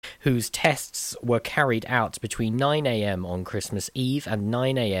whose tests were carried out between 9 a.m. on Christmas Eve and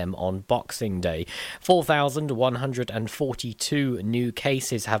 9 a.m. on Boxing Day. 4,142 new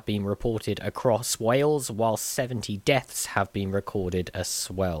cases have been reported across Wales, while 70 deaths have been recorded as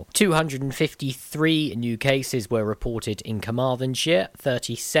well. 253 new cases were reported in Carmarthenshire,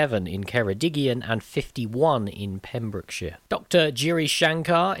 37 in Ceredigion and 51 in Pembrokeshire. Dr. Giri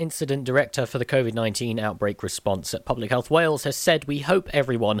Shankar, Incident Director for the COVID-19 outbreak response at Public Health Wales, has said, "We hope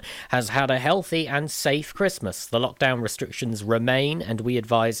everyone has had a healthy and safe Christmas. The lockdown restrictions remain and we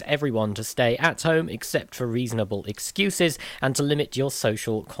advise everyone to stay at home except for reasonable excuses and to limit your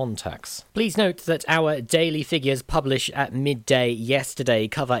social contacts." Please note that our daily figures published at midday yesterday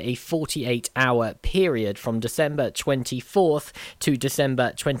cover a 48-hour period from December 24th to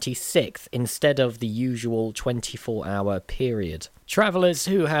December 26th instead of the usual 24-hour period. Travellers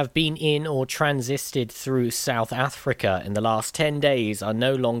who have been in or transited through South Africa in the last 10 days are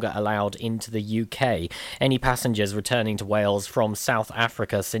no longer allowed into the UK. Any passengers returning to Wales from South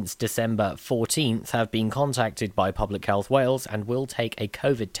Africa since December 14th have been contacted by Public Health Wales and will take a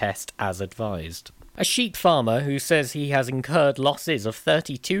COVID test as advised. A sheep farmer who says he has incurred losses of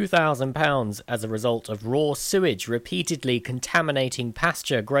 £32,000 as a result of raw sewage repeatedly contaminating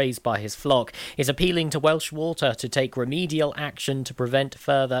pasture grazed by his flock is appealing to Welsh Water to take remedial action to prevent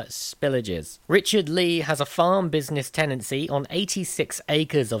further spillages. Richard Lee has a farm business tenancy on 86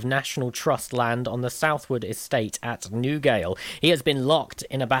 acres of National Trust land on the Southwood estate at Newgale. He has been locked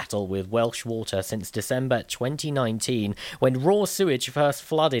in a battle with Welsh Water since December 2019 when raw sewage first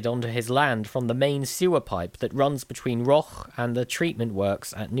flooded onto his land from the main sewer pipe that runs between Roch and the treatment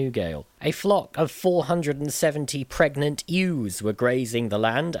works at Newgale. A flock of 470 pregnant ewes were grazing the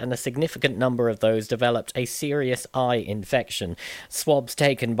land, and a significant number of those developed a serious eye infection. Swabs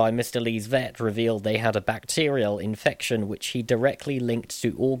taken by Mr. Lee's vet revealed they had a bacterial infection which he directly linked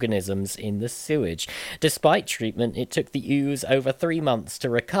to organisms in the sewage. Despite treatment, it took the ewes over 3 months to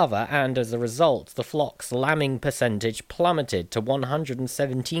recover, and as a result, the flock's lambing percentage plummeted to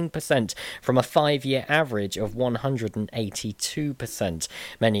 117% from a 5-year average of 182%.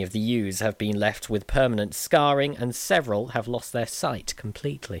 Many of the ewes have been left with permanent scarring and several have lost their sight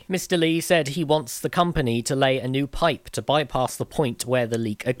completely. Mr. Lee said he wants the company to lay a new pipe to bypass the point where the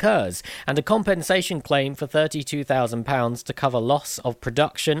leak occurs, and a compensation claim for £32,000 to cover loss of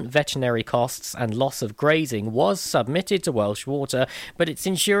production, veterinary costs and loss of grazing was submitted to Welsh Water, but its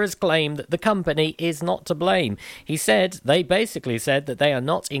insurers claim that the company is not to blame. He said they basically said that they are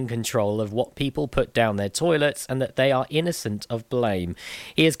not in control of what people put down their toilets and that they are innocent of blame.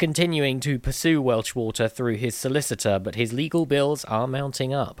 He is continuing to pursue Welsh Water through his solicitor, but his legal bills are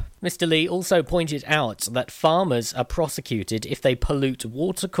mounting up. Mr. Lee also pointed out that farmers are prosecuted if they pollute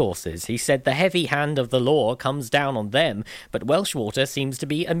watercourses. He said the heavy hand of the law comes down on them, but Welsh Water seems to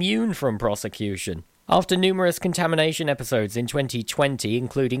be immune from prosecution. After numerous contamination episodes in 2020,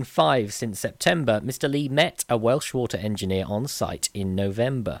 including 5 since September, Mr. Lee met a Welsh Water engineer on site in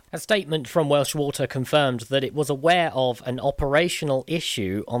November. A statement from Welsh Water confirmed that it was aware of an operational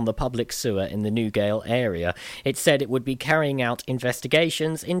issue on the public sewer in the Newgale area. It said it would be carrying out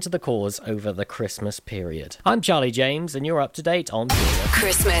investigations into the cause over the Christmas period. I'm Charlie James, and you're up to date on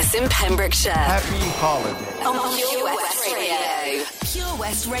Christmas in Pembrokeshire. Happy holiday. On Pure West Radio. Pure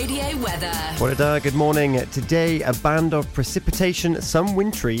West Radio weather. What a day, good morning. Today, a band of precipitation, some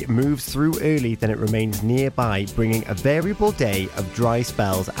wintry, moves through early, then it remains nearby, bringing a variable day of dry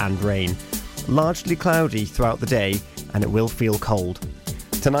spells and rain. Largely cloudy throughout the day, and it will feel cold.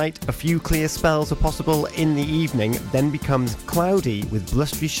 Tonight, a few clear spells are possible in the evening, then becomes cloudy with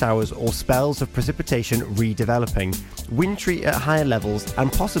blustery showers or spells of precipitation redeveloping, wintry at higher levels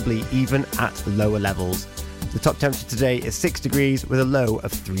and possibly even at lower levels. The top temperature today is 6 degrees with a low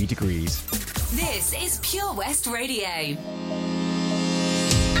of 3 degrees. This is Pure West Radio.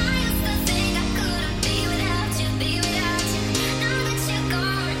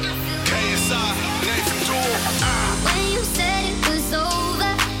 When you said it was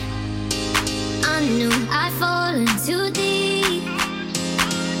over, I knew I'd fallen too deep.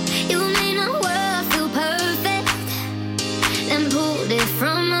 You made my world feel perfect, then pulled it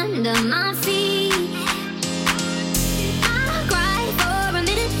from under my feet. I cried for a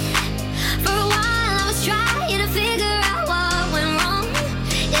minute, for a while I was trying to figure out what went wrong.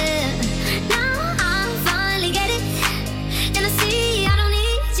 Yeah, now I finally get it, and I see I don't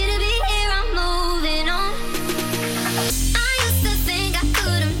need you to be here, I'm moving on. I used to think I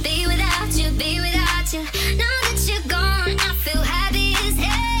couldn't be without you, now that you're gone.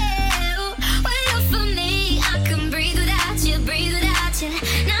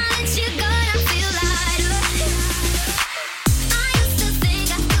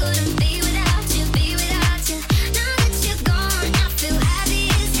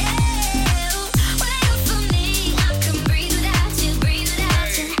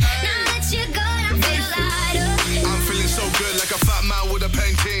 man with a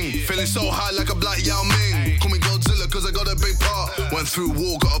painting. Feeling so high like a black Yao Ming. Call me Godzilla cause I got a big part. Went through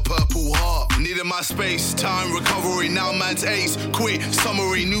war, got a purple heart. Needed my space, time, recovery. Now man's ace, quit,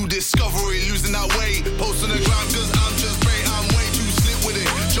 summary, new discovery. Losing that weight, post on the ground cause I'm just bait. I'm way too slick with it,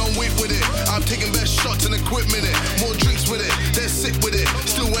 John Wick with it. I'm taking best shots and equipment it. More drinks with it, they're sick with it.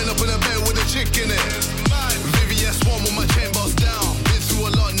 Still end up in a bed with a chick in it. VVS one with my chain boss down. Been through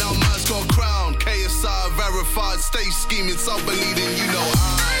a lot, now man's got a crown. KSI verified, stay scheming, some believing, you know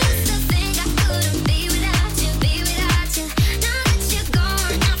I used to think I couldn't be without you, be without you. Now that you're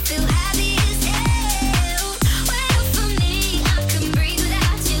gone, I feel happy as hell. Wait up for me, I can breathe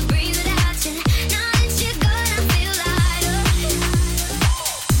without you, breathe without you. Now that you're gone, I feel lighter.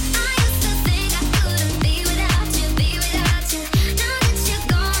 I used to think I couldn't be without you, be without you. Now that you're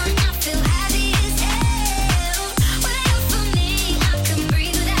gone, I feel happy as hell. Wait up for me, I can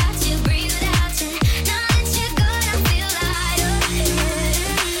breathe without you, breathe without you. Now that you're gone, I feel lighter.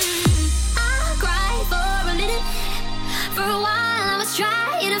 I cried for a minute. For a while I was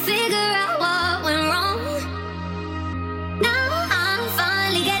trying to figure out what went wrong. Now I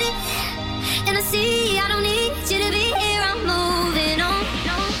finally get it, and I see I don't need you to be here. I'm moving on.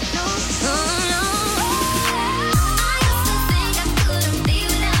 No, no, no, no. I used to think I couldn't be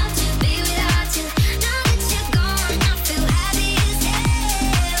without you, be without you. Now that you're gone, I feel happy as hell.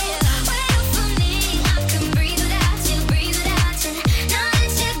 Wait up for me, I can breathe without you, breathe without you. Now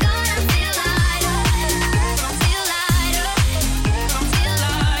that you're gone, I feel lighter. I feel lighter. I feel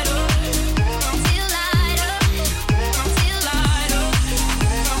lighter. I feel lighter. I feel lighter.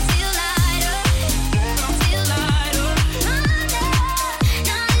 I feel lighter. I feel lighter.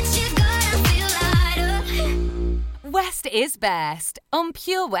 Now that you're gone, I feel lighter. West is best on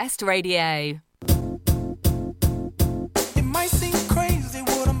Pure West Radio. It might seem crazy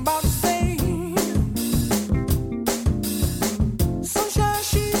what I'm about to say. Sunshine,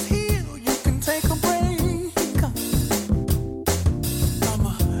 she's here, you can take a break. I'm a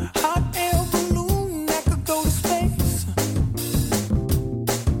hot air balloon that could go to space.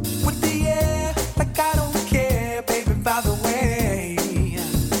 With the air, like I don't care, baby, by the way.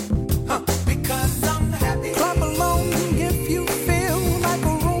 Because I'm happy. Clap along if you feel like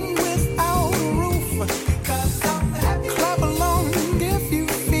a room without a roof. Because I'm happy. Clap along if you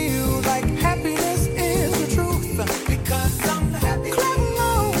feel like happiness is the truth. Because I'm happy. Clap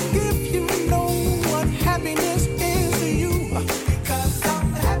along if you know what happiness is to you. Because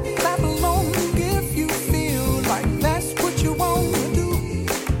I'm happy. Clap along if you feel like that's what you want to do.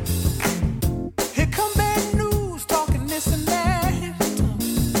 Here come bad news, talking this and that.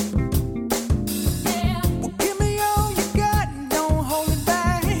 Well, give me all you got and don't hold it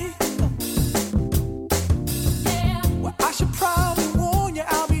back. Well, I should probably warn you,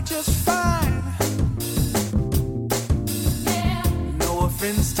 I'll be just fine. No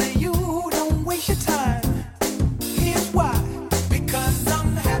offense to you, don't waste your time. Here's why. Because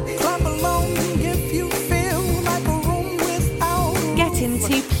I'm happy. Clap along if you feel like a room without a Get roof.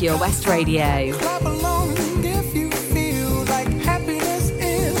 into Pure West Radio. Clap along if you feel like happiness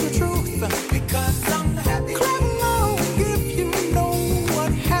is the truth. Because I'm happy. Clap along if you know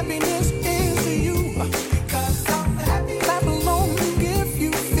what happiness is to you. Because I'm happy. Clap along if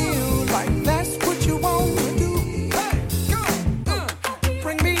you feel like that's what you want to do. Hey, go.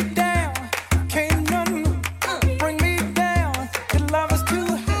 Bring me down, can't none bring me down. Your love is too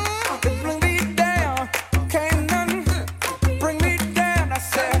high. Bring me down, can't none bring me down. I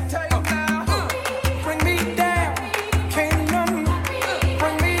said,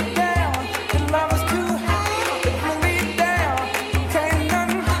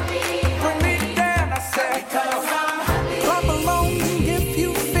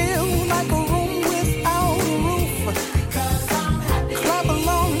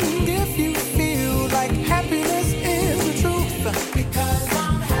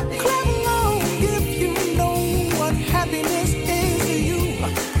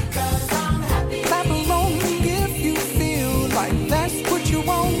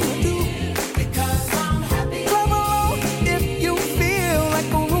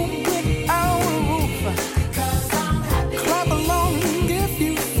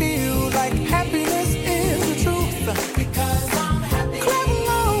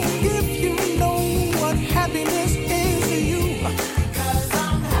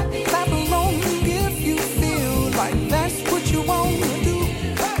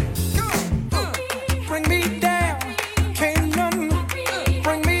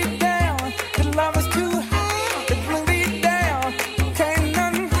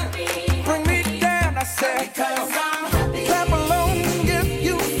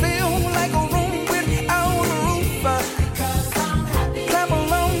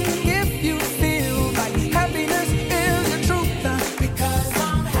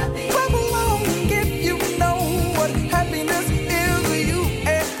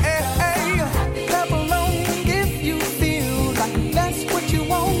 what you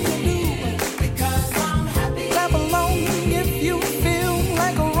want to do. Because I'm happy. Clap along if you feel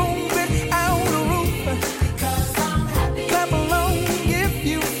like a room without a roof. Because I'm happy. Clap along if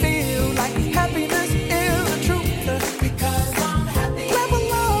you feel like happiness is the truth. Because I'm happy. Clap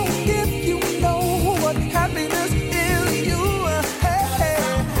along if you know what happiness is. You,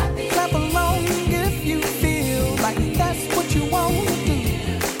 hey. Clap along if you feel like that's what you want to do.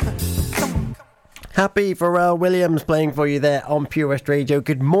 Happy Pharrell Williams playing for you there on Pure West Radio.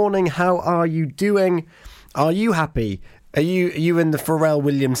 Good morning. How are you doing? Are you happy? Are you in the Pharrell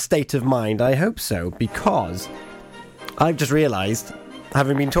Williams state of mind? I hope so, because I've just realised,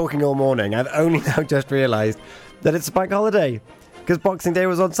 having been talking all morning, I've only now just realised that it's a bank holiday, because Boxing Day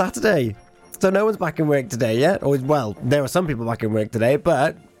was on Saturday. So no one's back in work today yet. Or, well, there are some people back in work today,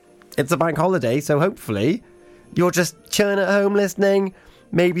 but it's a bank holiday, so hopefully you're just chilling at home listening,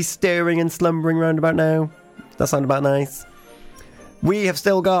 maybe stirring and slumbering round about now. That sounds about nice. We have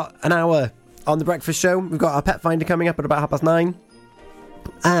still got an hour on the breakfast show. We've got our pet finder coming up at about 9:30.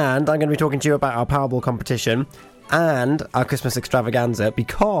 And I'm going to be talking to you about our Powerball competition and our Christmas extravaganza,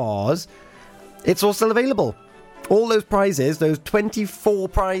 because it's all still available. All those prizes, those 24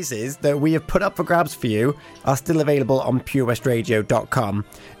 prizes that we have put up for grabs for you, are still available on purewestradio.com.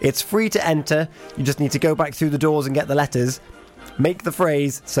 It's free to enter. You just need to go back through the doors and get the letters, make the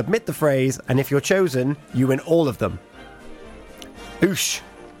phrase, submit the phrase, and if you're chosen, you win all of them. Oosh.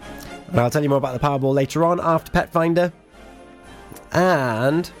 And I'll tell you more about the Powerball later on after Pet Finder.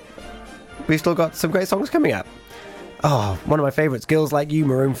 And we've still got some great songs coming up. Oh, one of my favourites, Girls Like You,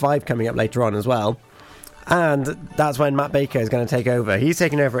 Maroon 5, coming up later on as well. And that's when Matt Baker is going to take over. He's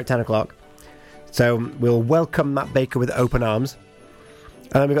taking over at 10 o'clock. So we'll welcome Matt Baker with open arms.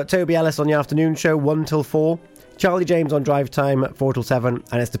 And we've got Toby Ellis on the afternoon show, 1 till 4. Charlie James on drive time, 4 till 7.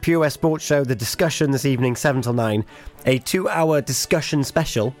 And it's the Pure West Sports Show, The Discussion, this evening, 7 till 9. A 2-hour discussion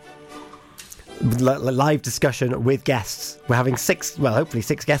special. Live discussion with guests. We're having hopefully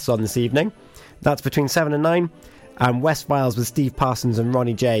 6 guests on this evening. That's between 7 and 9. And West Files with Steve Parsons and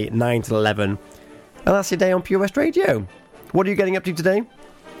Ronnie J, 9 till 11. And that's your day on Pure West Radio. What are you getting up to today?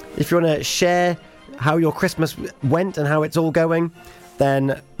 If you want to share how your Christmas went and how it's all going,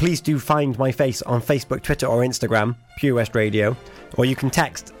 then please do find my face on Facebook, Twitter or Instagram, Pure West Radio. Or you can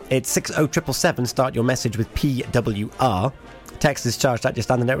text. It's 60777. Start your message with PWR. Text is charged at your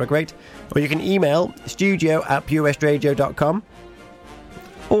standard network rate. Or you can email studio@purewestradio.com.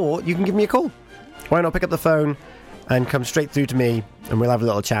 Or you can give me a call. Why not pick up the phone and come straight through to me and we'll have a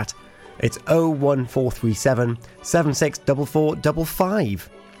little chat. It's 01437 764455.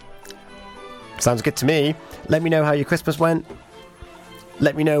 Sounds good to me. Let me know how your Christmas went.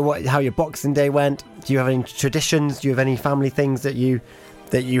 Let me know how your Boxing Day went. Do you have any traditions? Do you have any family things that you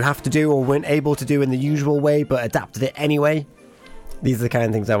have to do or weren't able to do in the usual way but adapted it anyway? These are the kind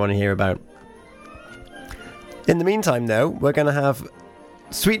of things I want to hear about. In the meantime, though, we're going to have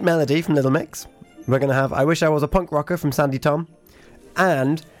Sweet Melody from Little Mix. We're going to have I Wish I Was a Punk Rocker from Sandy Tom.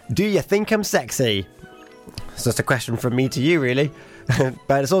 And Do You Think I'm Sexy? It's just a question from me to you, really.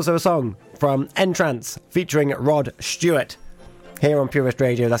 But it's also a song from Entrance featuring Rod Stewart here on Pure West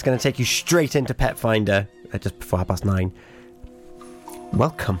Radio. That's going to take you straight into Pet Finder just before 9:30.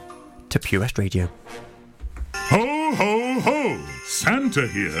 Welcome to Pure West Radio. Ho, ho, ho! Santa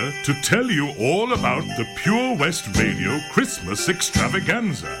here to tell you all about the Pure West Radio Christmas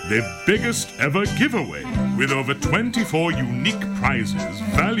Extravaganza, their biggest ever giveaway, with over 24 unique prizes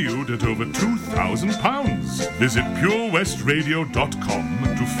valued at over £2,000. Visit purewestradio.com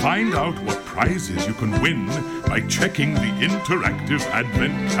to find out what prizes you can win by checking the interactive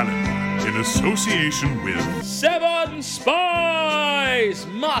Advent calendar in association with Seven Spice!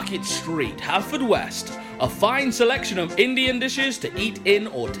 Market Street, Haverfordwest. A fine selection of Indian dishes to eat in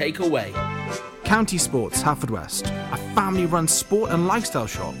or take away. County Sports, Haverfordwest, a family-run sport and lifestyle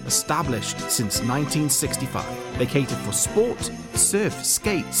shop established since 1965. They cater for sport, surf,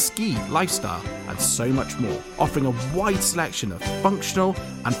 skate, ski, lifestyle, and so much more, offering a wide selection of functional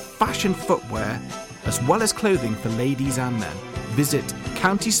and fashion footwear, as well as clothing for ladies and men. Visit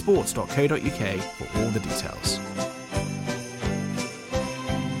countysports.co.uk for all the details.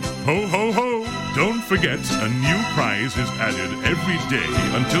 Ho, ho, ho! Don't forget, a new prize is added every day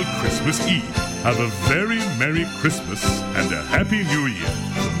until Christmas Eve. Have a very Merry Christmas and a Happy New Year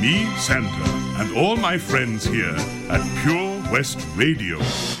from me, Santa, and all my friends here at Pure West Radio.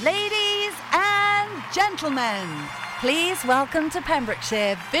 Ladies and gentlemen, please welcome to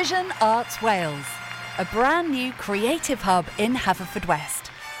Pembrokeshire Vision Arts Wales, a brand new creative hub in Haverfordwest,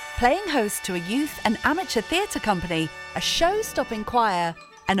 playing host to a youth and amateur theatre company, a show-stopping choir,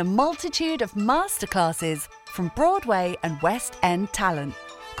 and a multitude of masterclasses from Broadway and West End talent.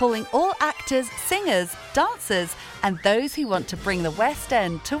 Calling all actors, singers, dancers and those who want to bring the West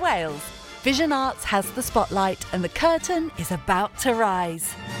End to Wales. Vision Arts has the spotlight and the curtain is about to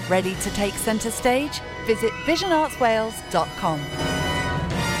rise. Ready to take centre stage? Visit visionartswales.com.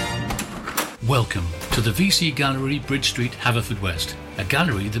 Welcome to the VC Gallery, Bridge Street, Haverfordwest, a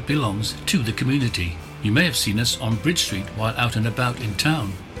gallery that belongs to the community. You may have seen us on Bridge Street while out and about in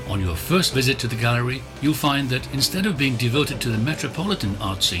town. On your first visit to the gallery, you'll find that instead of being devoted to the metropolitan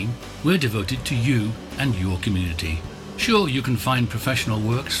art scene, we're devoted to you and your community. Sure, you can find professional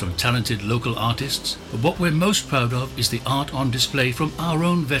works from talented local artists, but what we're most proud of is the art on display from our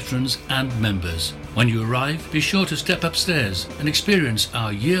own veterans and members. When you arrive, be sure to step upstairs and experience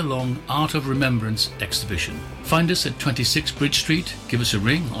our year-long Art of Remembrance exhibition. Find us at 26 Bridge Street, give us a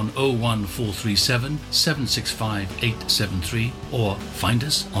ring on 01437 765 873 or find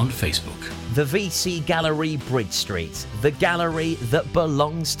us on Facebook. The VC Gallery, Bridge Street, the gallery that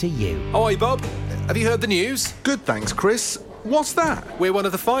belongs to you. Oi, Bob. Have you heard the news? Good, thanks, Chris. What's that? We're one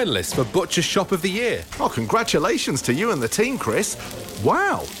of the finalists for Butcher's Shop of the Year. Oh, congratulations to you and the team, Chris.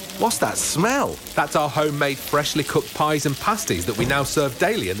 Wow, what's that smell? That's our homemade freshly cooked pies and pasties that we now serve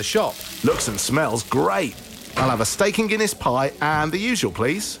daily in the shop. Looks and smells great. I'll have a steak and Guinness pie and the usual,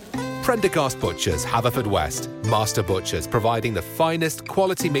 please. Prendergast Butchers, Haverfordwest. Master Butchers, providing the finest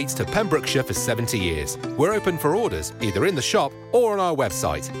quality meats to Pembrokeshire for 70 years. We're open for orders, either in the shop or on our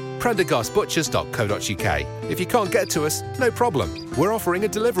website, prendergastbutchers.co.uk. If you can't get to us, no problem. We're offering a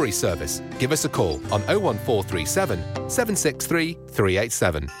delivery service. Give us a call on 01437 763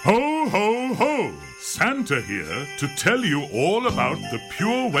 387. Ho, ho, ho! Santa here to tell you all about the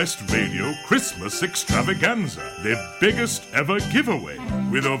Pure West Radio Christmas Extravaganza, their biggest ever giveaway,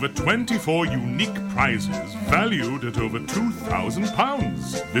 with over 24 unique prizes valued at over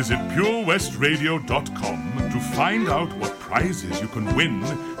 £2,000. Visit purewestradio.com to find out what prizes you can win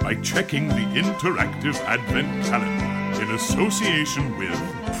by checking the interactive Advent calendar in association with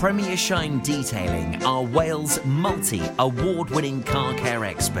Premier Shine Detailing are Wales' multi-award-winning car care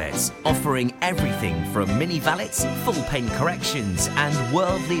experts, offering everything from mini valets, full paint corrections and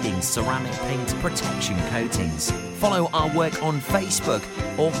world-leading ceramic paint protection coatings. Follow our work on Facebook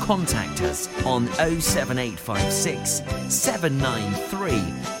or contact us on 07856 793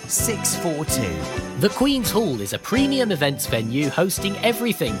 642. The Queen's Hall is a premium events venue hosting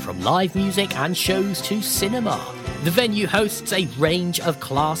everything from live music and shows to cinema. The venue hosts a range of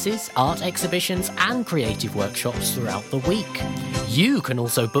classes, art exhibitions and creative workshops throughout the week. You can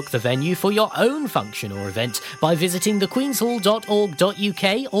also book the venue for your own function or event by visiting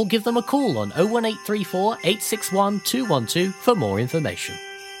thequeenshall.org.uk or give them a call on 01834 861 212 for more information.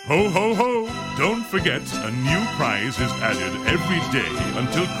 Ho, ho, ho! Don't forget, a new prize is added every day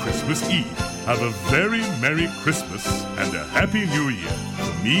until Christmas Eve. Have a very Merry Christmas and a Happy New Year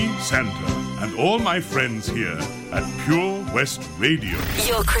from me, Santa, and all my friends here at Pure West Radio.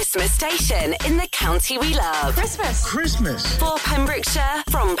 Your Christmas station in the county we love. Christmas. For Pembrokeshire,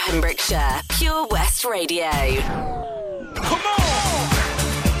 from Pembrokeshire, Pure West Radio. Come on!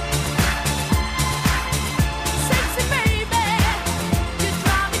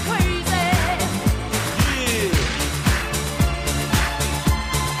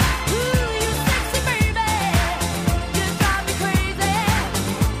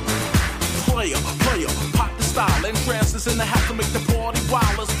 Entrances in the house to make the party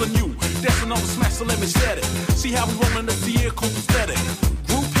wild as the new. Dancing on the smash, so let me set it. See how we rollin' as the air cold aesthetic.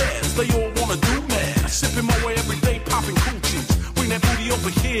 Group heads, they all wanna do mad. Sipping my way every day, popping coochies. Bring that booty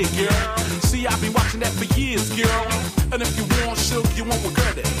over here, girl. See, I've been watching that for years, girl. And if you want silk, you won't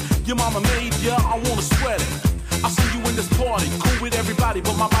regret it. Your mama made ya, I wanna sweat it. I see you in this party, cool with everybody,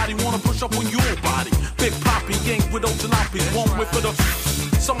 but my body wanna push up on your body. Big Poppy, gang with old jalopies, one whip for the.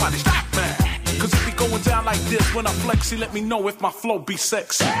 Somebody stop, man. Cause it be going down like this when I flexy, let me know if my flow be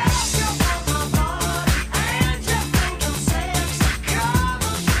sexy.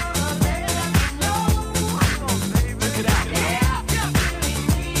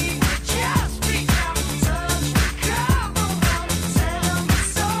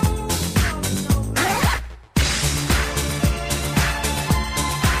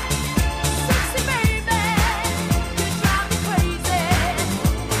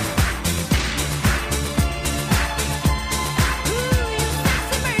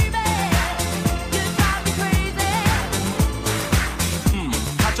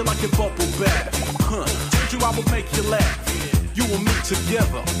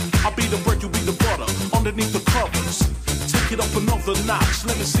 Together, I'll be the bread, you be the butter. Underneath the covers, take it up another notch.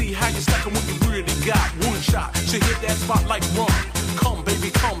 Let me see how you stackin' what you really got. One shot, she hit that spot like rum. Come,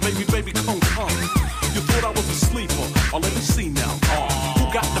 baby, come, baby, baby, come, come. You thought I was a sleeper. Oh, let me see now. Who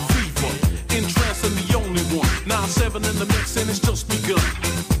got the fever? In trance and the only one. 9-7 in the mix and it's just begun.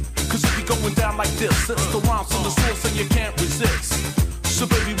 Cause it be going down like this. It's the rhymes from the source and you can't resist. So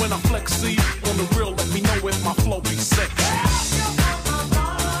baby, when I flex, see on the real, let me know if my flow be sexy.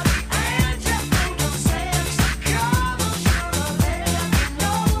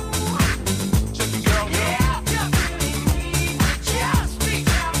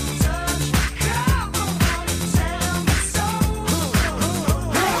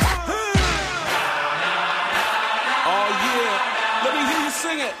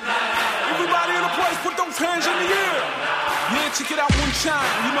 Hands in the air. Yeah, check it out one time.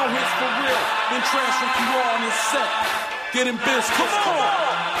 You know it's for real. Then transfer you all on this set. Getting biz. Come on.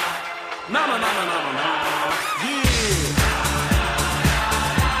 No. Yeah.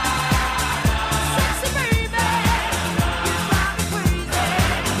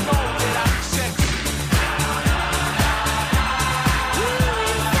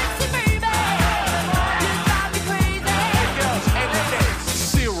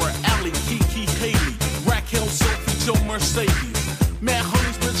 Mercedes, mad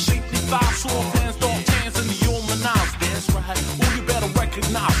honeys with shapely thighs, sore pants, dark tans, and the old Menage. That's right. Oh, you better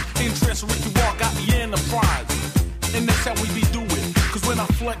recognize. Interest Ricky Walk got the enterprise, and that's how we be doing. Cause when I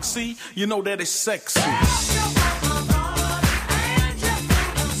flex, see, you know that it's sexy.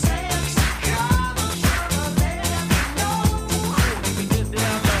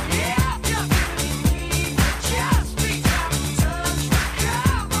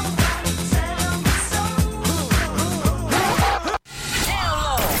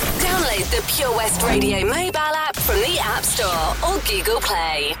 Pure West Radio mobile app from the App Store or Google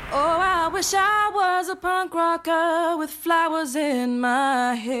Play. Oh, I wish I was a punk rocker with flowers in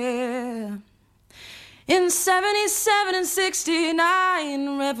my hair. In 77 and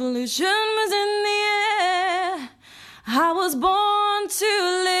 69, revolution was in the air. I was born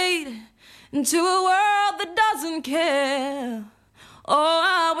too late into a world that doesn't care. Oh,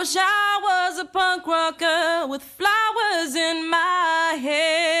 I wish I was a punk rocker with flowers in my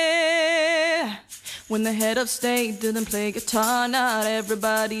hair. When the head of state didn't play guitar, not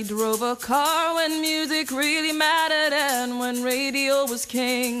everybody drove a car. When music really mattered and when radio was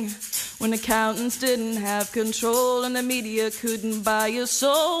king. When accountants didn't have control and the media couldn't buy your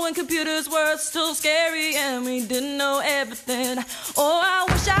soul. When computers were still scary and we didn't know everything. Oh, I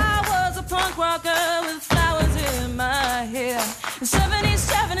wish I was a punk rocker with flowers in my hair. In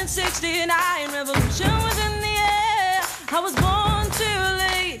 77 and 69, revolution was in the air. I was born too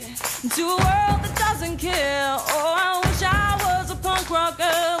late into a world that doesn't care. Oh, I wish I was a punk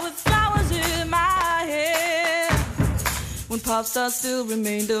rocker with flowers in my hair. When pop stars still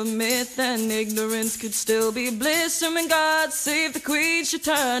remained a myth and ignorance could still be bliss. And when God saved the queen, she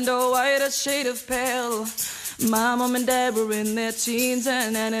turned a whiter shade of pale. My mom and dad were in their teens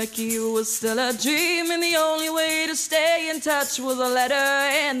and anarchy was still a dream. And the only way to stay in touch was a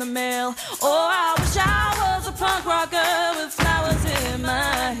letter in the mail. Oh, I wish I was a punk rocker with flowers in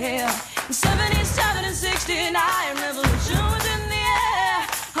my hair. In 77 and 69, revolution was in the air.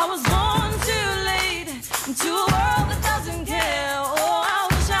 I was born too late into a world that doesn't care. Oh, I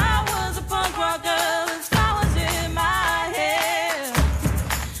wish I was a punk rocker with flowers in my hair.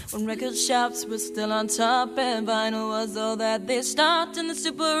 When record shops were still on top and vinyl was all that they stopped, and the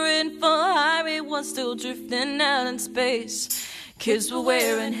super info highway was still drifting out in space. Kids were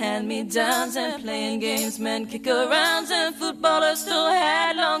wearing hand-me-downs and playing games, men kick-arounds, and footballers still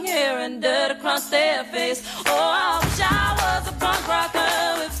had long hair and dirt across their face. Oh, I wish I was a punk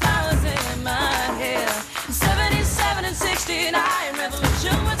rocker with flowers in my hair. 77 and 69,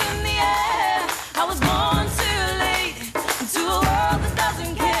 revolution was in the air. I was born too late into a world that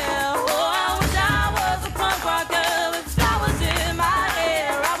doesn't care. Oh, I wish I was a punk rocker with flowers in my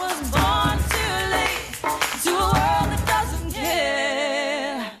hair. I was born too late into a world that doesn't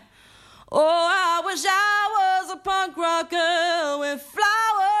care. Oh, I wish I was a punk rocker with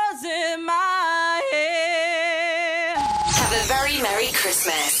flowers in my hair. Have a very Merry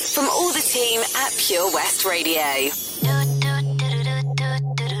Christmas from all the team at Pure West Radio.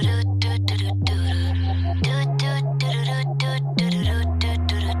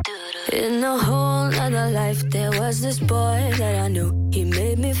 In a whole other life, there was this boy that I knew. He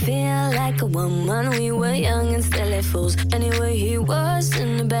made me feel like a woman. We were young and silly fools. Anyway, he was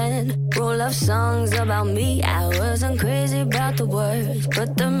in the band. Roll of songs about me. I wasn't crazy about the words,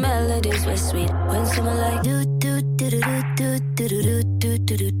 but the melodies were sweet. When someone like do do do do do do do do do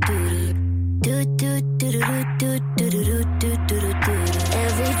do do do. Every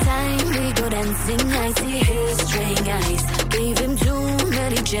time we go dancing, I see his straying eyes. Gave him too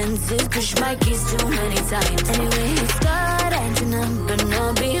many chances, push my keys too many times. Anyway, he started acting up, but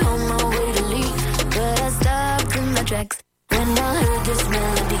I'll be on my way to leave. But I stopped in my tracks when I heard this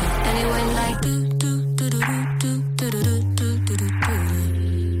melody. And it went like do do do do do do do do do do do.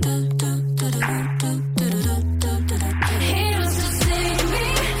 He used to sing me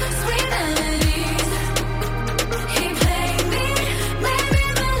sweet melodies. He played me, made me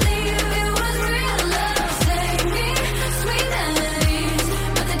believe it was real love. Sang me sweet melodies,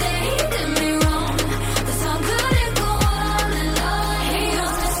 but the day he did me wrong, the song couldn't go on and on. He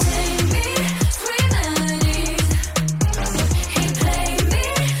used to sing me sweet melodies. He played me,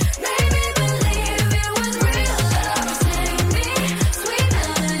 made me believe it was real love. Sang me sweet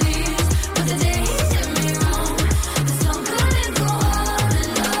melodies, but the day he did me wrong, the song couldn't go on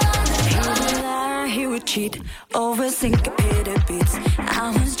and on. He would lie, he would cheat over syncopated beats.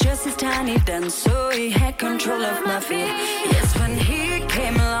 I was just his tiny dancer, he had control of my feet. Yes, when he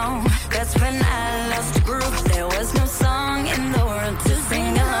came along, that's when I lost the groove. There was no song in the world to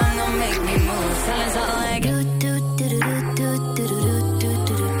sing along or make me move. Silence all like do do do do do do do do do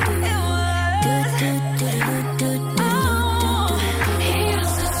do. He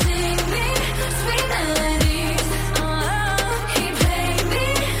used to sing me sweet melodies. He played me,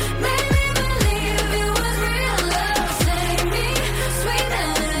 made me believe it was real love. Sang me sweet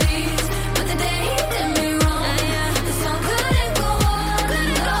melodies, but the day he did me wrong, the song couldn't go on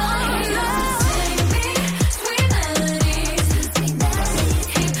and on. He used to sing me sweet melodies.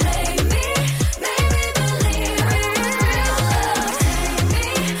 He played me, made me believe it was real love. Sang me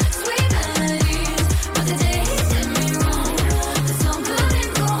sweet melodies, but the day he did me wrong, the song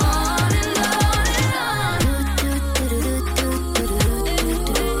couldn't go on and on and on.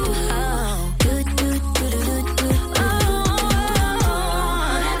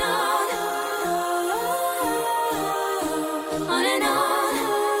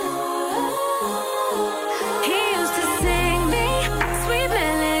 He used to sing me sweet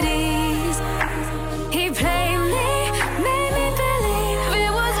melodies. He played me, made me believe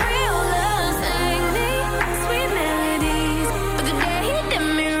it was real love. Sang me sweet melodies, but the day he did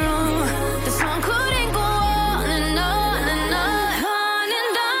me wrong, the song couldn't go on and on and on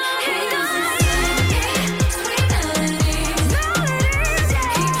and on. He used to sing me sweet melodies.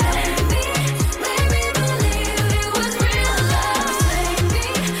 He played me, made me believe it was real love. Sang me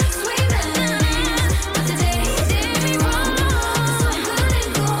sweet melodies, but the day he did me wrong, the song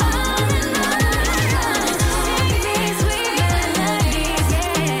couldn't go on and on. Sing me sweet melodies,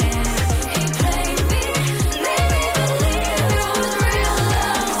 yeah. He played me, made me believe it was real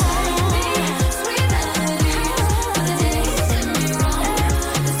love. Sang me sweet melodies, but the day he did me wrong,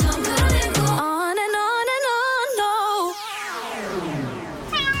 the song couldn't go on and on and on, no.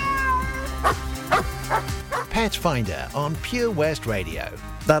 Pet Finder on Pure West Radio.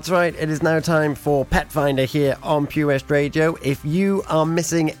 That's right, it is now time for Pet Finder here on Pure West Radio. If you are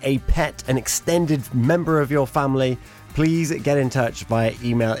missing a pet, an extended member of your family, please get in touch via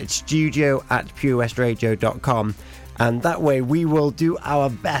email. It's studio@purewestradio.com, and that way we will do our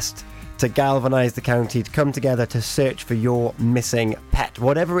best to galvanise the county to come together to search for your missing pet.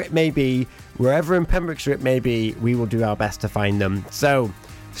 Whatever it may be, wherever in Pembrokeshire it may be, we will do our best to find them. So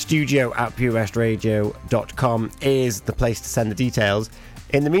studio@purewestradio.com is the place to send the details.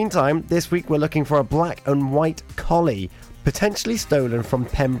 In the meantime, this week we're looking for a black and white collie, potentially stolen from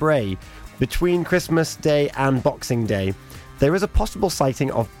Pembrey between Christmas Day and Boxing Day. There is a possible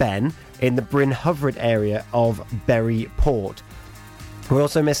sighting of Ben in the Bryn Hyfryd area of Berry Port. We're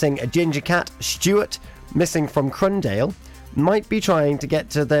also missing a ginger cat, Stuart, missing from Crundale, might be trying to get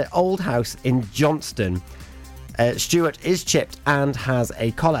to their old house in Johnston. Stuart is chipped and has a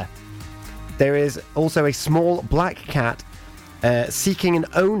collar. There is also a small black cat seeking an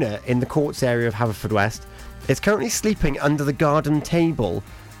owner in the courts area of Haverfordwest. It's currently sleeping under the garden table,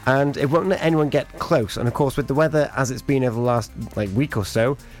 and it won't let anyone get close. And of course, with the weather as it's been over the last week or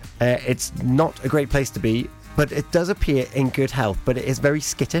so, it's not a great place to be, but it does appear in good health. But it is very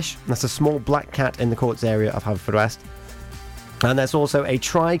skittish. That's a small black cat in the courts area of Haverfordwest. And there's also a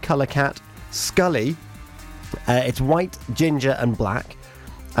tricolour cat, Scully. It's white, ginger and black,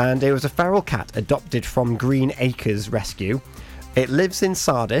 and it was a feral cat adopted from Green Acres Rescue. It lives in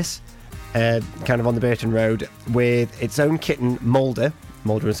Sardis, kind of on the Burton Road, with its own kitten, Mulder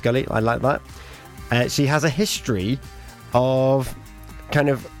and Scully. I like that. She has a history of kind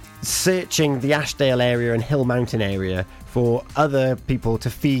of searching the Ashdale area and Hill Mountain area for other people to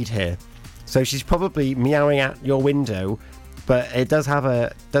feed her. So she's probably meowing at your window, but it does have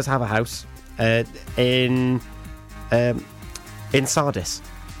a house. in Sardis.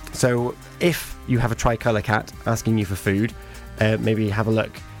 So if you have a tricolour cat asking you for food, maybe have a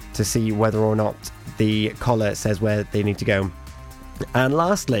look to see whether or not the collar says where they need to go. And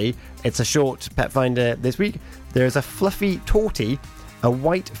lastly, it's a short pet finder this week. There's a fluffy tortie, a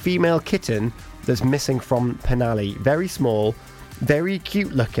white female kitten that's missing from Penally. Very small, very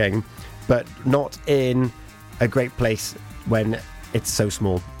cute looking, but not in a great place when it's so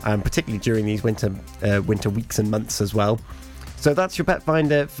small, particularly during these winter weeks and months as well. So that's your pet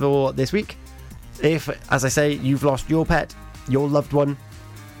finder for this week. If, as I say, you've lost your pet, your loved one,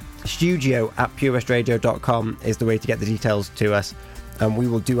 studio@purewestradio.com is the way to get the details to us, and we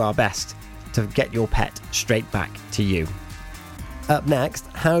will do our best to get your pet straight back to you. Up next,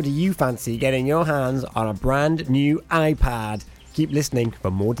 how do you fancy getting your hands on a brand new iPad? Keep listening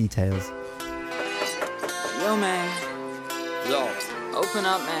for more details. Yo, man. Yo. Open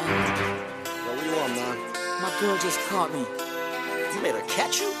up, man. Yo, what you want, man? My girl just caught me. You made her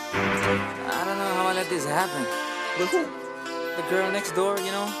catch you? I don't know how I let this happen. With who? The girl next door,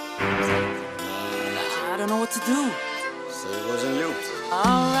 you know? I don't know what to do. So it wasn't you.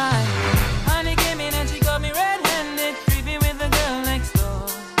 Alright. Honey came in and she got me red-handed, creepy with the girl next door.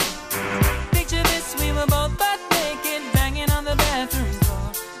 Picture this, we were both butt naked, banging on the bathroom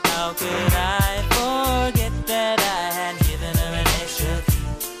floor. How could I forget that I had given her an extra key?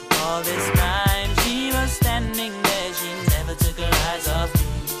 All this time she was standing there, she never took her eyes off me.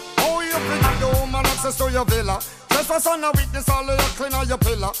 Oh, you pretty the woman access to your villa. Trespass on a weakness, all of your clean on your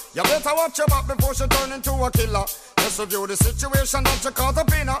pillar. You better watch your back before she turn into a killer. Just review the situation that you caught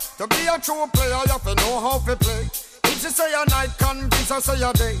up in her. To be a true player, you have to know how to play. If she say a night, convince her say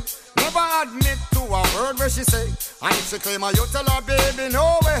a day. Never admit to a word where she say. And if she claim her, you tell her, baby,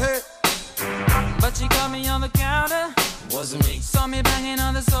 no way. But she caught me on the counter. Wasn't me. Saw me banging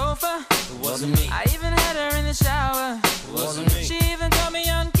on the sofa. Wasn't me. I even had her in the shower. Wasn't me. She even caught me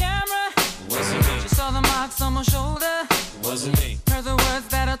on camera. Wasn't me. She saw the marks on my shoulder. Wasn't me. Heard the words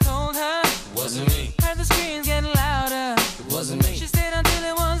that I told her. Wasn't me. Heard the screams getting louder. Wasn't me. She stayed until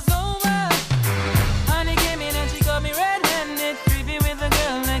it was over. Honey came in and she got me red-handed, creepy with the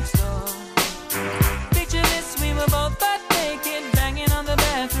girl next door. Picture this, we were both butt naked, banging on the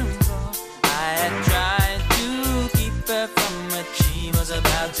bathroom floor. I had tried to keep her from what she was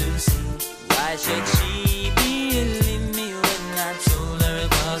about to see. Why should she believe me when I told her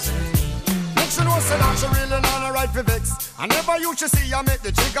it wasn't me? She know say that she really not a right for vex. I never used to see her make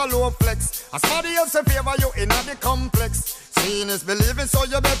the jigger low flex. As somebody else in favor you in the complex. Seeing is believing, so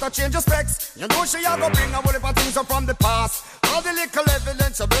you better change your specs. You know she a go bring a whole heap of things up from the past. All the little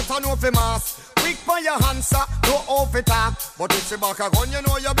evidence you better know for mass. Quick for your answer, no off it up. But if she back a gun, you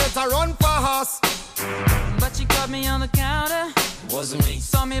know you better run fast. But she caught me on the counter. Wasn't me.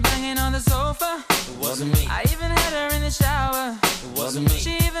 Saw me banging on the sofa. It wasn't me. I even had her in the shower. It wasn't me.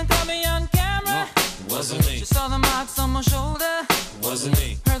 She even caught me on camera. It wasn't me. She saw the marks on my shoulder. It wasn't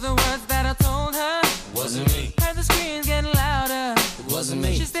me. Heard the words that I told her. It wasn't me. Heard the screams getting louder. It wasn't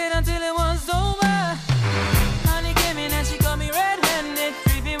me. She stayed until it was over. Honey came in and she got me red-handed,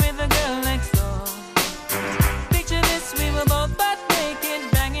 creepy with the girl next door. Picture this, we were both butt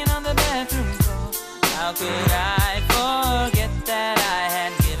naked, banging on the bathroom floor. How could I forget that I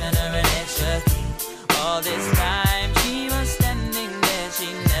had given her an extra key? All this time she was standing there,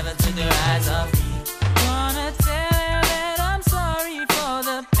 she never took her eyes off me. Wanna tell her that I'm sorry for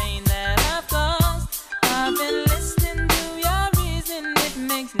the pain that I've caused. I've been listening to your reason, it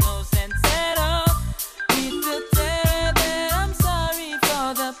makes no sense at all. Need to tell her that I'm sorry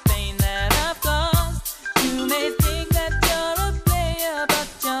for the pain that I've caused. You may think that you're a player, but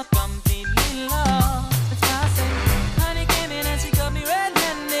you're completely lost. That's why I say, honey came in and she got me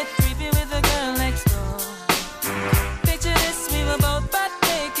red-handed, creepy with the girl next door. Picture this, we were both butt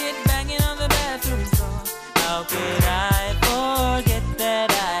naked, banging on the bathroom floor. How could I forget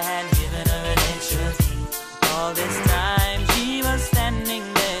that I had given her an extra key? All this time she was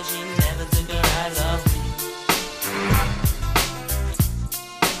standing there, she never took her eyes off me.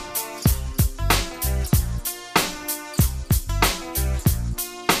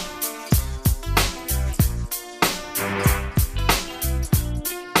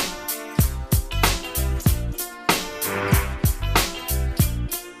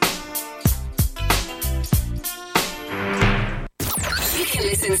 You can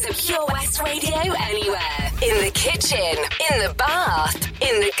listen to Pure West Radio anywhere. In the kitchen, in the bath,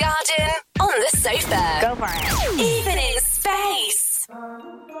 in the garden, on the sofa. Go for it. Even in space.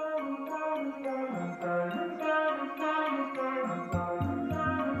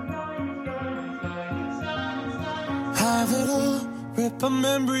 Have it all rip the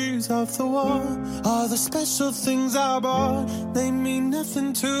memories of the war. All the special things I bought, they mean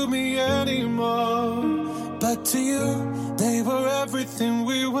nothing to me anymore. But to you, they were everything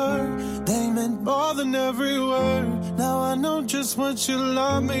we were. They meant more than every word. Now I know just what you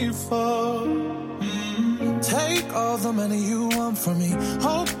love me for. Take all the money you want from me.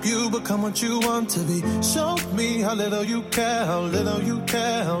 Hope you become what you want to be. Show me how little you care, how little you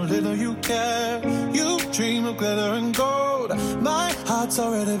care, how little you care. You dream of glitter and gold. My heart's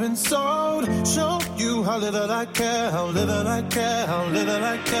already been sold. Show you how little I care, how little I care, how little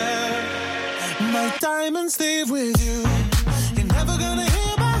I care. My diamonds leave with you. You're never gonna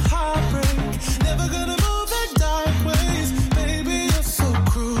hear my heart break. Never gonna move the dark ways. Baby, you're so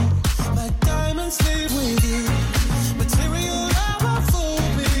cruel. My diamonds leave with you. Material never fool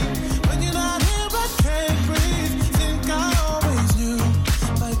me. When you're not here, I can't breathe. Think I always knew.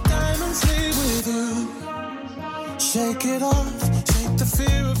 My diamonds leave with you. Shake it off. Shake the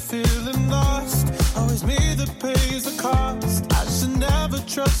fear of feeling lost. Always me that pays the cost. I should never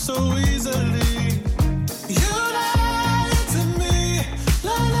trust so easily. You lied to me,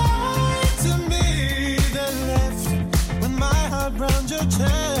 lied to me. Then left with my heart round your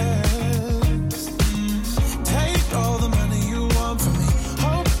chest. Take all the money you want from me.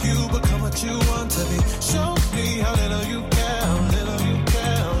 Hope you become what you want to be. Show me how little you care, how little you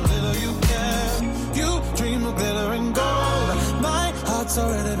care, how little you care. You dream of glitter and gold. My heart's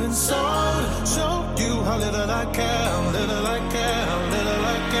already been sold. Show you how little I care, how little I care, how little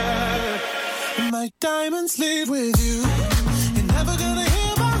I care. My diamonds leave with you. You're never gonna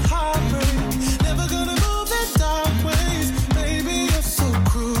hear my heart break. Never gonna move the dark ways. Baby, you're so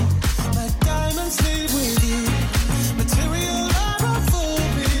cruel. My diamonds leave with you. Material never fool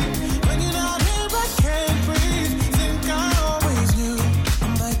me. When you're not here, I can't breathe. Think I always knew.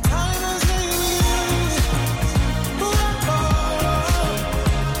 My diamonds leave with you. Ooh, oh,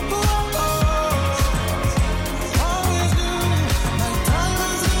 ooh, oh, always knew. My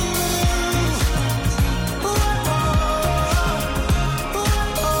diamonds leave with you. Ooh, oh,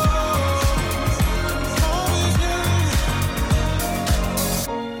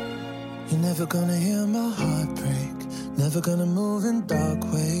 you're never gonna hear my heart break. Never gonna move in dark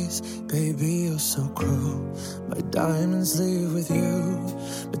ways. Baby, you're so cruel. My diamonds leave with you.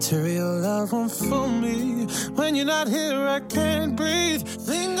 Material love won't fool me. When you're not here, I can't breathe.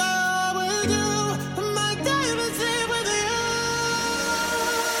 Think I always do. My diamonds leave with you.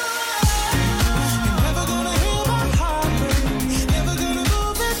 You're never gonna hear my heart break. Never gonna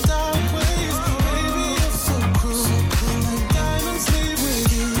move in dark ways. Baby, you're so cruel. My diamonds leave with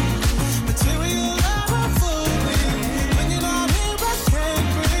you. Material never fool me. When you're not here, I can't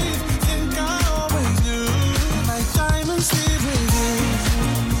breathe. Think I always knew. My diamonds leave with you.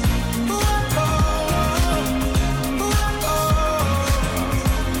 Ooh, oh, ooh, oh,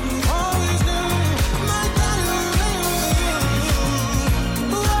 always knew. My diamonds leave with you.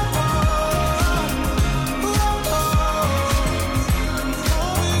 Ooh, oh, ooh, oh,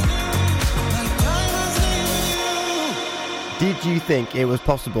 always knew. My diamonds leave with you. Did you think it was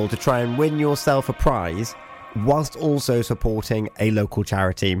possible to try and win yourself a prize whilst also supporting a local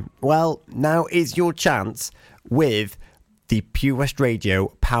charity? Well, now is your chance with the Pure West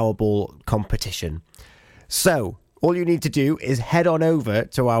Radio Powerball competition. So, all you need to do is head on over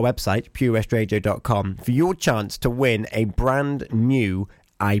to our website, purewestradio.com, for your chance to win a brand new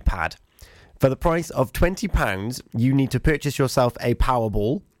iPad. For the price of £20, you need to purchase yourself a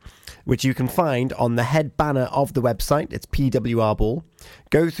Powerball, which you can find on the head banner of the website. It's PWR Ball.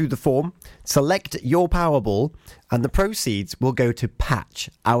 Go through the form, select your Powerball, and the proceeds will go to Patch,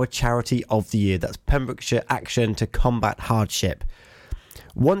 our charity of the year. That's Pembrokeshire Action to Combat Hardship.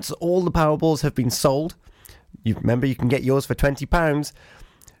 Once all the Powerballs have been sold, remember you can get yours for £20.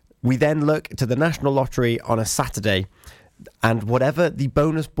 We then look to the National Lottery on a Saturday. And whatever the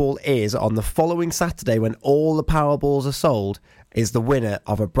bonus ball is on the following Saturday when all the Powerballs are sold is the winner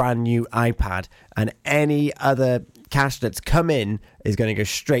of a brand new iPad, and any other cash that's come in is going to go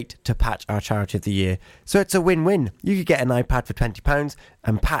straight to Patch, our charity of the year. So it's a win-win. You could get an iPad for £20,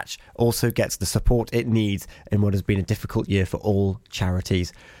 and Patch also gets the support it needs in what has been a difficult year for all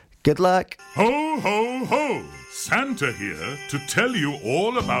charities. Good luck. Ho, ho, ho! Santa here to tell you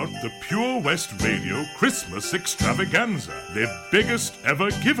all about the Pure West Radio Christmas Extravaganza, their biggest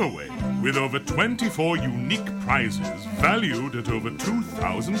ever giveaway, with over 24 unique prizes valued at over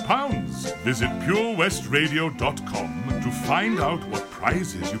 £2,000. Visit purewestradio.com to find out what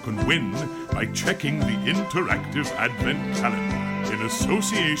prizes you can win by checking the interactive advent calendar in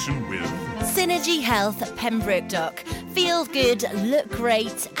association with Synergy Health Pembroke Dock. Feel good, look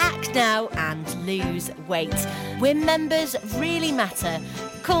great, act now and lose weight. where members really matter.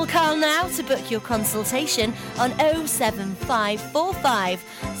 Call Carl now to book your consultation on 07545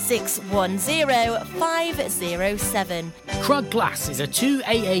 610 507. Krug Glass is a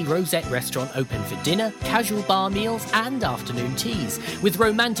 2AA Rosette restaurant open for dinner, casual bar meals and afternoon teas, with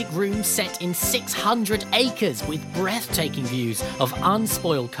romantic rooms set in 600 acres with breathtaking views of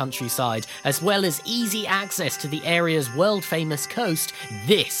unspoiled countryside, as well as easy access to the area's world-famous coast.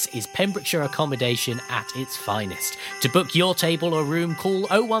 This is Pembrokeshire accommodation at its finest. To book your table or room, call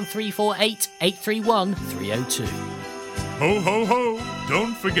 01348 831 302. Ho, ho, ho!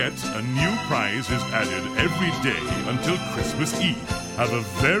 Don't forget, a new prize is added every day until Christmas Eve. Have a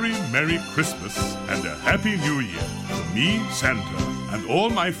very Merry Christmas and a Happy New Year from me, Santa, and all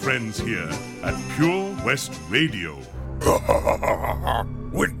my friends here at Pure West Radio.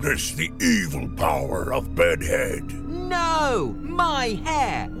 Witness the evil power of Bedhead. No! My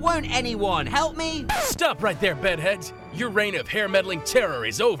hair! Won't anyone help me? Stop right there, Bedheads! Your reign of hair-meddling terror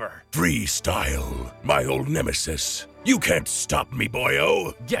is over. Freestyle, my old nemesis. You can't stop me,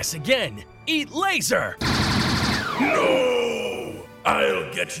 boyo. Guess again. Eat laser! No!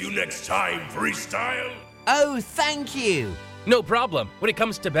 I'll get you next time, Freestyle. Oh, thank you. No problem. When it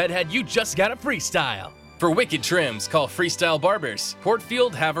comes to Bedhead, you just gotta freestyle. For wicked trims, call Freestyle Barbers,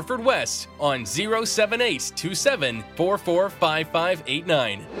 Portfield, Haverfordwest, on 07827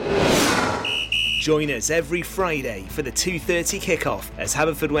 445589. Join us every Friday for the 2:30 kickoff as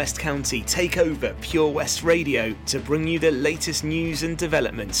Haverfordwest County take over Pure West Radio to bring you the latest news and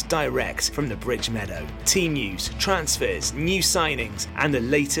developments direct from the Bridge Meadow. Team news, transfers, new signings, and the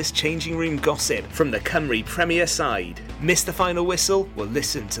latest changing room gossip from the Cymru Premier side. Miss the final whistle? Well,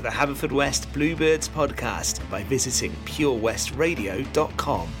 listen to the Haverfordwest Bluebirds podcast by visiting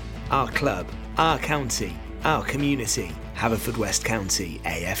purewestradio.com. Our club, our county, our community. Haverfordwest County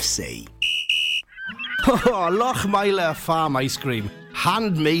AFC. Oh, Lochmeyler Farm Ice Cream.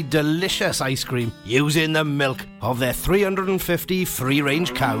 Handmade delicious ice cream using the milk of their 350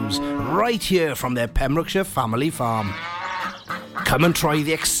 free-range cows right here from their Pembrokeshire family farm. Come and try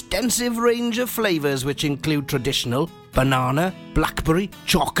the extensive range of flavours which include traditional, banana, blackberry,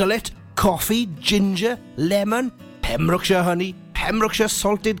 chocolate, coffee, ginger, lemon, Pembrokeshire honey, Pembrokeshire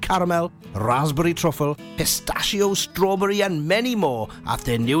salted caramel, raspberry truffle, pistachio, strawberry and many more at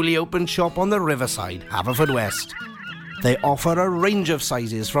their newly opened shop on the Riverside, Haverfordwest. They offer a range of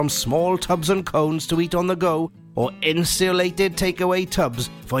sizes from small tubs and cones to eat on the go or insulated takeaway tubs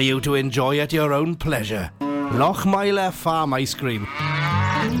for you to enjoy at your own pleasure. Lochmeyler Farm Ice Cream.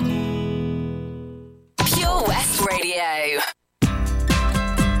 Pure West Radio.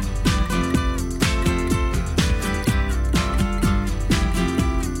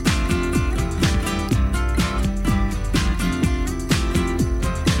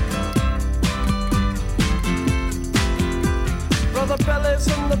 Brother Bellas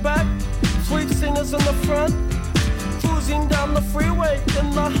in the back, sweet singers in the front, cruising down the freeway in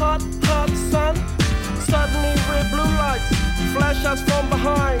the hot, hot sun. Suddenly red blue lights flash us from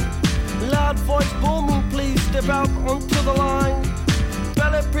behind. Loud voice booming, please step out onto the line.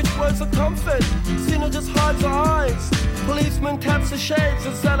 Ballet bridge words of comfort, Cena just hides her eyes. Policeman taps the shades,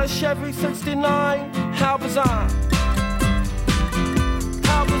 is that a Chevy 69? How bizarre.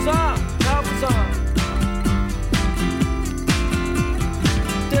 How bizarre, how bizarre.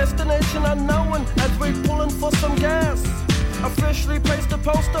 Destination unknown as we're pulling for some gas. Officially placed a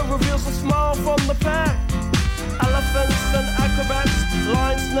poster reveals a smile from the pack. Elephants and acrobats,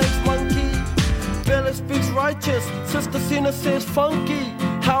 lion, snakes, monkey. Billy speaks righteous, Sister Cena says funky.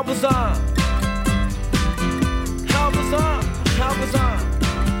 How bizarre. How bizarre, how bizarre.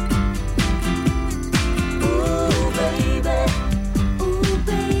 Ooh, baby. Ooh,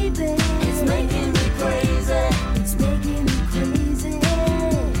 baby. It's making me crazy. It's making me crazy.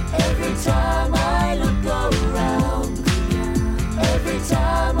 Every time I look around. Every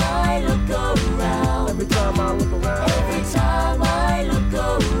time I look around. Every time I look around. Every time I look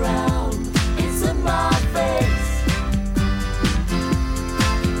around. It's in my face.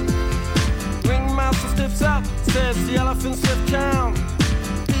 Ringmaster stiffs up, says the elephants have count.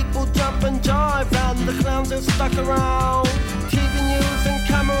 People jump and jive and the clowns are stuck around. TV news and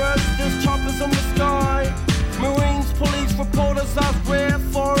cameras, there's choppers in the sky. Marines, police, reporters ask where,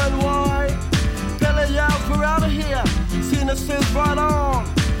 for and why. Billy yells, we're out of here. Cena says right on.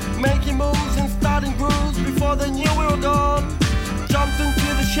 Making moves and starting grooves before they knew we were gone. Jumped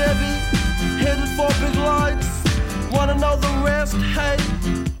into the Chevy, headed for big lights. Wanna know the rest? Hey,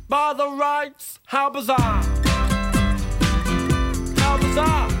 by the rights. How bizarre. How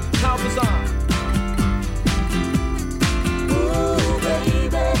bizarre, how bizarre. Ooh,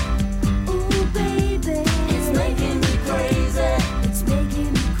 baby. Ooh, baby. It's making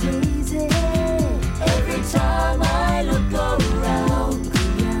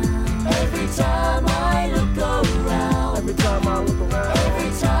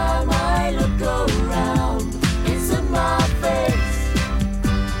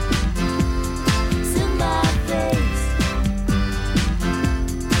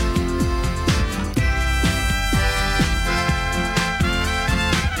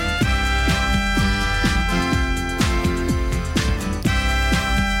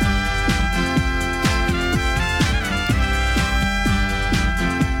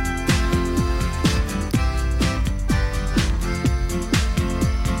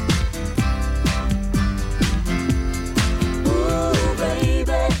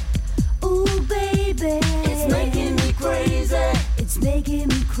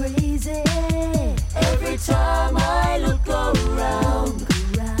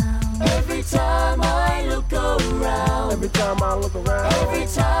Every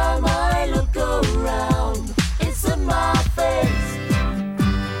time I look around, it's in my face.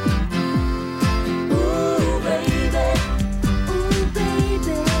 Ooh, baby. Ooh,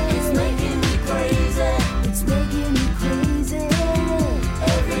 baby. It's making me crazy. It's making me crazy.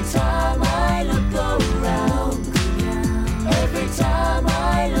 Every time I look around. Every time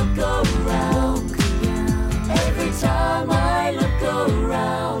I look around. Every time I look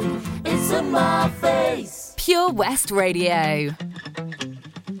around, it's in my face. Pure West Radio.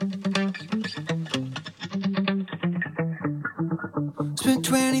 Spent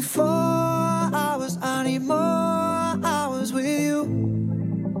 24 hours, I need more hours with you.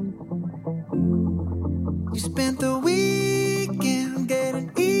 You spent the weekend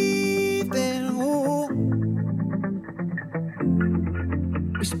getting even. Ooh.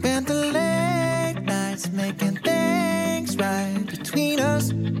 We spent the late nights making things right between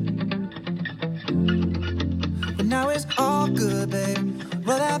us. But now it's all good, babe.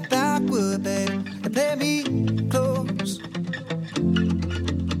 Roll that backward, babe, and play me close.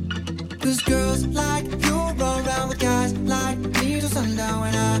 Cause girls like you run around with guys like me till sundown.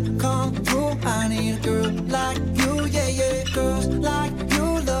 When I come through, I need a girl like you, yeah, yeah. Girls like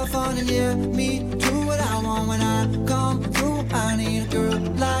you love fun and yeah, me do what I want. When I come through, I need a girl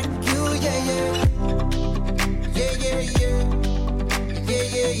like you, yeah, yeah. Yeah, yeah, yeah. Yeah,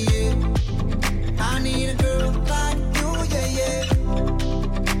 yeah, yeah. I need a girl like you, yeah, yeah.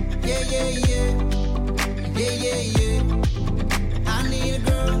 Yeah, yeah, yeah. Yeah, yeah, yeah. I need a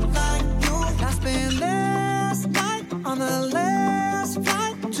girl like you. I spent last night on the last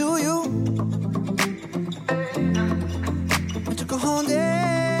flight to you. I took a whole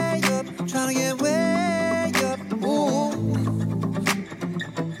day up, trying to get way up. Ooh.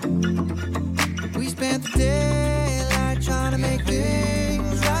 We spent the daylight trying to make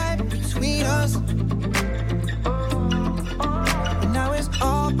things right between us. And now it's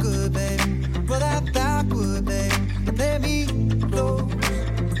all good, babe. Roll that backward, babe, and play me close.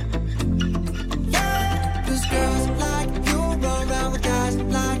 Yeah, 'cause girls like you run around with guys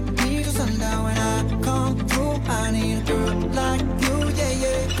like me till sundown. When I come through, I need a girl like you, yeah,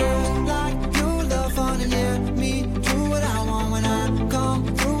 yeah. Girls like you love fun and yeah, me do what I want. When I come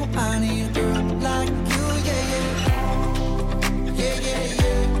through, I need a girl like you, yeah, yeah. Yeah, yeah,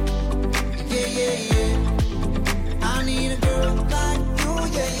 yeah. Yeah, yeah, yeah. I need a girl like you,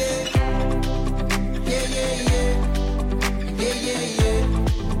 yeah, yeah. Yeah, yeah, yeah. Yeah, yeah, yeah.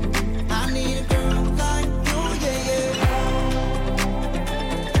 I need a girl like you, yeah, yeah.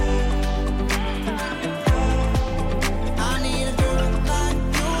 I need a girl like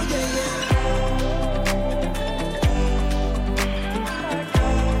you, yeah, yeah.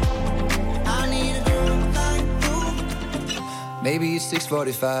 I need a girl like you. Maybe it's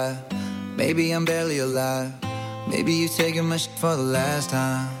 6:45. Maybe I'm barely alive. Maybe you're taking my shit for the last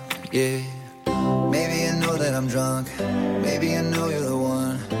time. Yeah. Maybe I know that I'm drunk. Maybe I know you're the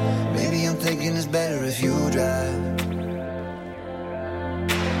one. Maybe I'm thinking it's better if you drive.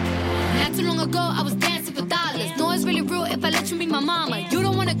 Not too long ago, I was dancing for dollars. No, it's really real if I let you meet my mama. You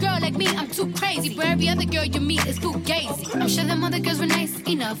don't want a girl like me, I'm too crazy. For every other girl you meet is fugazi. I'm sure them other girls were nice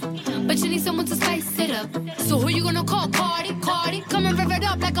enough, but you need someone to spice it up. So who you gonna call? Cardi, Cardi. Come and rev it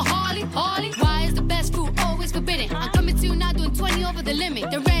up like a Harley, Harley. Why is the best food always forbidden? I'm coming to you now doing 20 over the limit.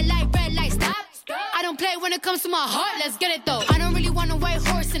 The red light, stop. I don't play when it comes to my heart, let's get it though. I don't really want a white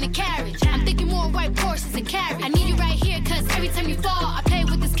horse in a carriage. I'm thinking more white horses and carriage. I need you right here, cause every time you fall, I play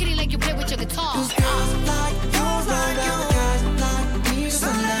with this kitty like you play with your guitar. Cause girls like you run around with guys like me till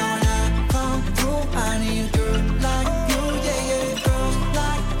sundown. When I come through, I need a girl like you, yeah, yeah. Girls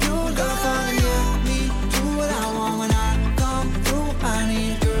like you love fun and yeah, me do what I want. When I come through, I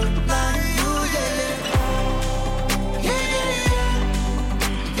need a girl like you, yeah, yeah. Yeah, yeah, yeah.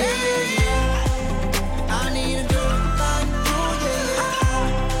 Yeah, yeah, yeah. I need a girl like you, yeah, yeah.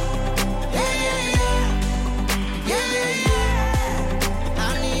 Yeah, yeah, yeah. Yeah, yeah, yeah. I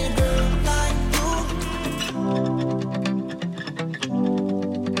need a girl like you.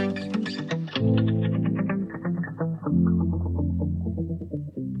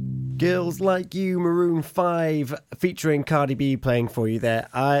 Girls Like You, Maroon 5, featuring Cardi B playing for you there.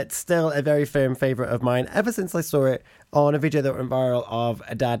 It's still a very firm favourite of mine ever since I saw it on a video that went viral of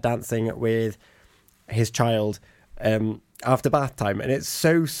a dad dancing with his child after bath time. And it's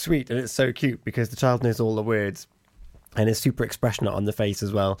so sweet and it's so cute because the child knows all the words and is super expressionate on the face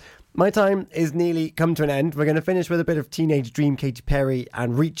as well. My time is nearly come to an end. We're going to finish with a bit of Teenage Dream, Katy Perry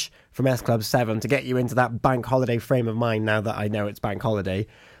and Reach from S Club 7 to get you into that bank holiday frame of mind now that I know it's bank holiday.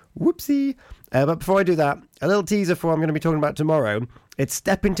 Whoopsie. But before I do that, a little teaser for what I'm going to be talking about tomorrow. It's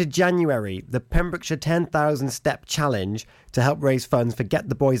Step Into January, the Pembrokeshire 10,000 Step Challenge to help raise funds for Get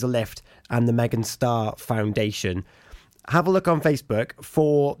the Boys a Lift and the Megan Starr Foundation. Have a look on Facebook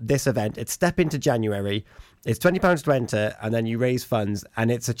for this event. It's Step Into January. It's £20 to enter, and then you raise funds, and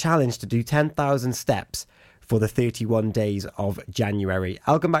it's a challenge to do 10,000 steps for the 31 days of January.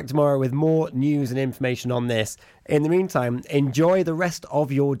 I'll come back tomorrow with more news and information on this. In the meantime, enjoy the rest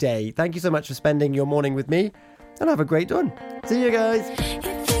of your day. Thank you so much for spending your morning with me, and have a great one. See you guys.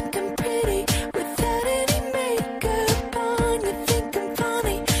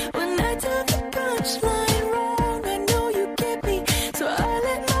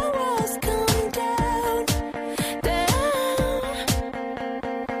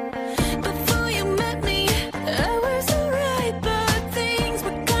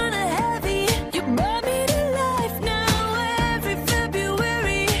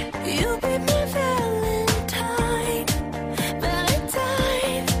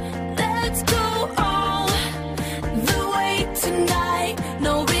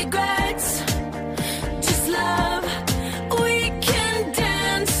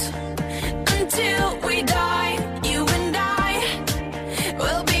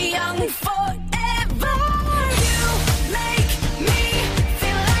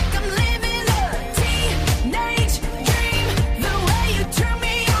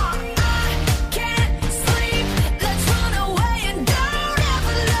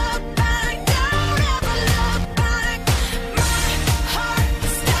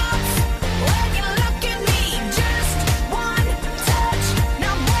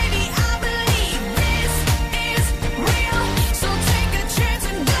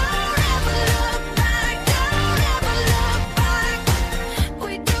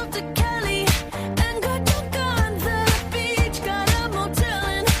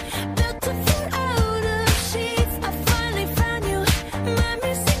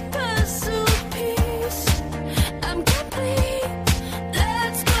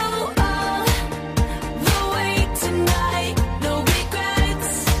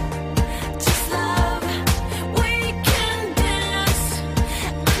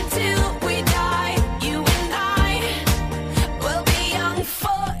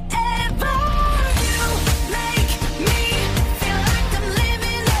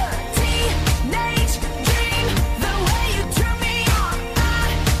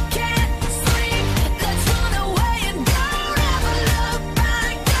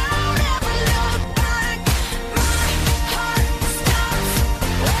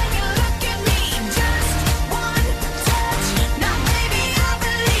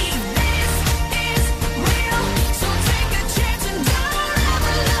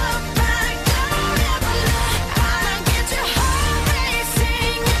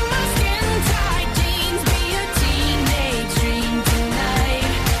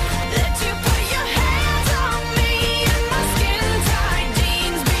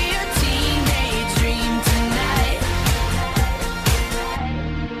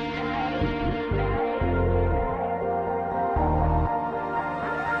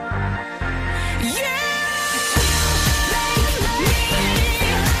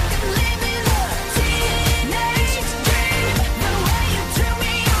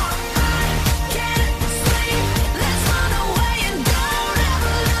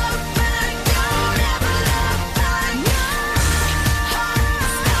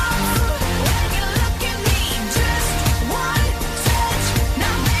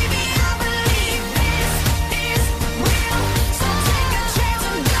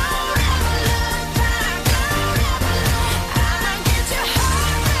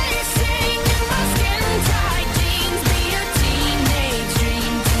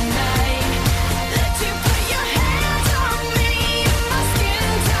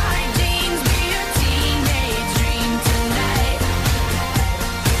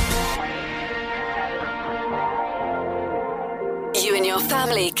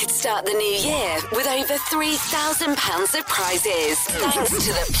 family could start the new year with over £3,000 of prizes. Thanks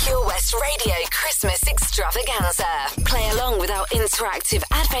to the Pure West Radio Christmas Extravaganza. Play along with our interactive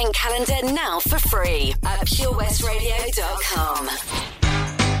advent calendar now for free at purewestradio.com.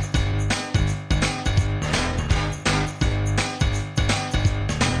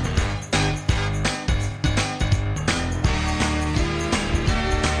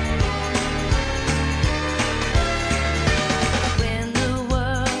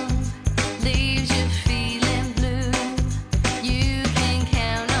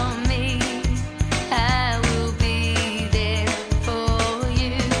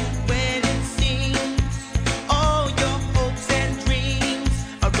 When it seems all your hopes and dreams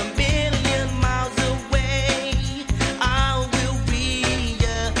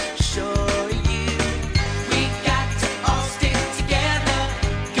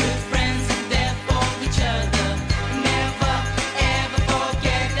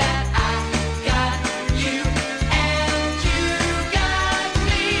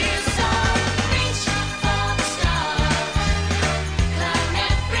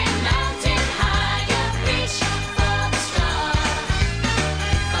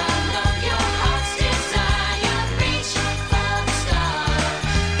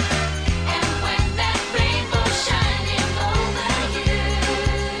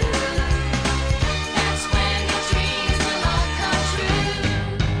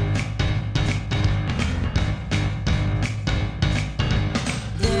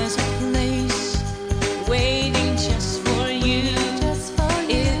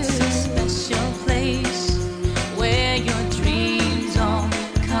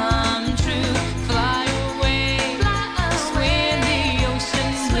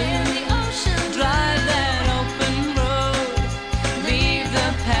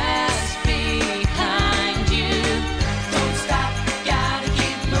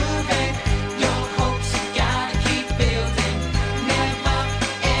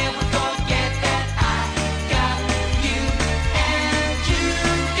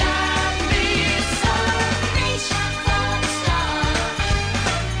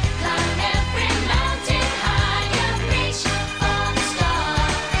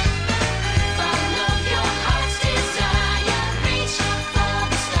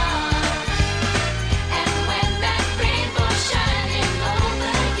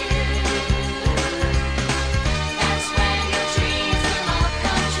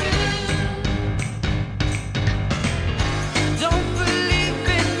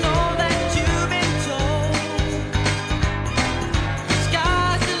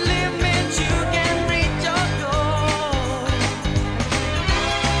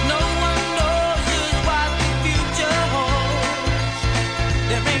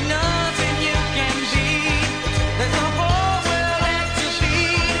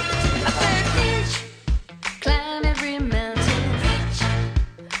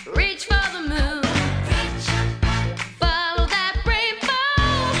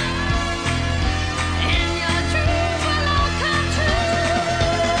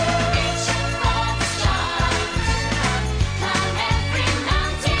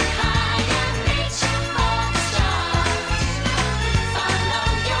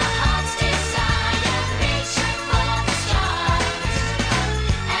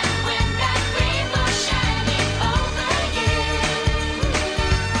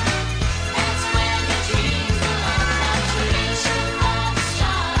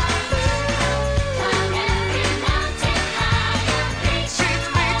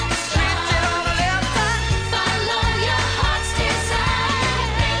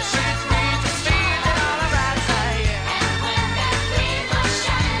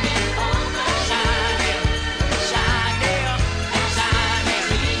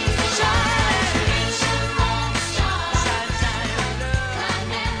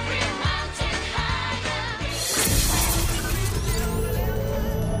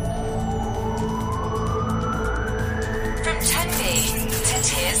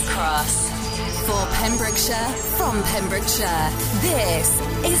King's Cross. For Pembrokeshire, from Pembrokeshire, this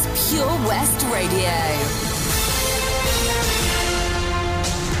is Pure West Radio.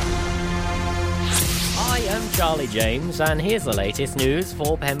 I am Charlie James, and here's the latest news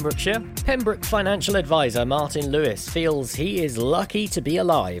for Pembrokeshire. Pembroke financial advisor Martin Lewis feels he is lucky to be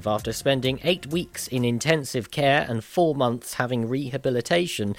alive after spending 8 weeks in intensive care and 4 months having rehabilitation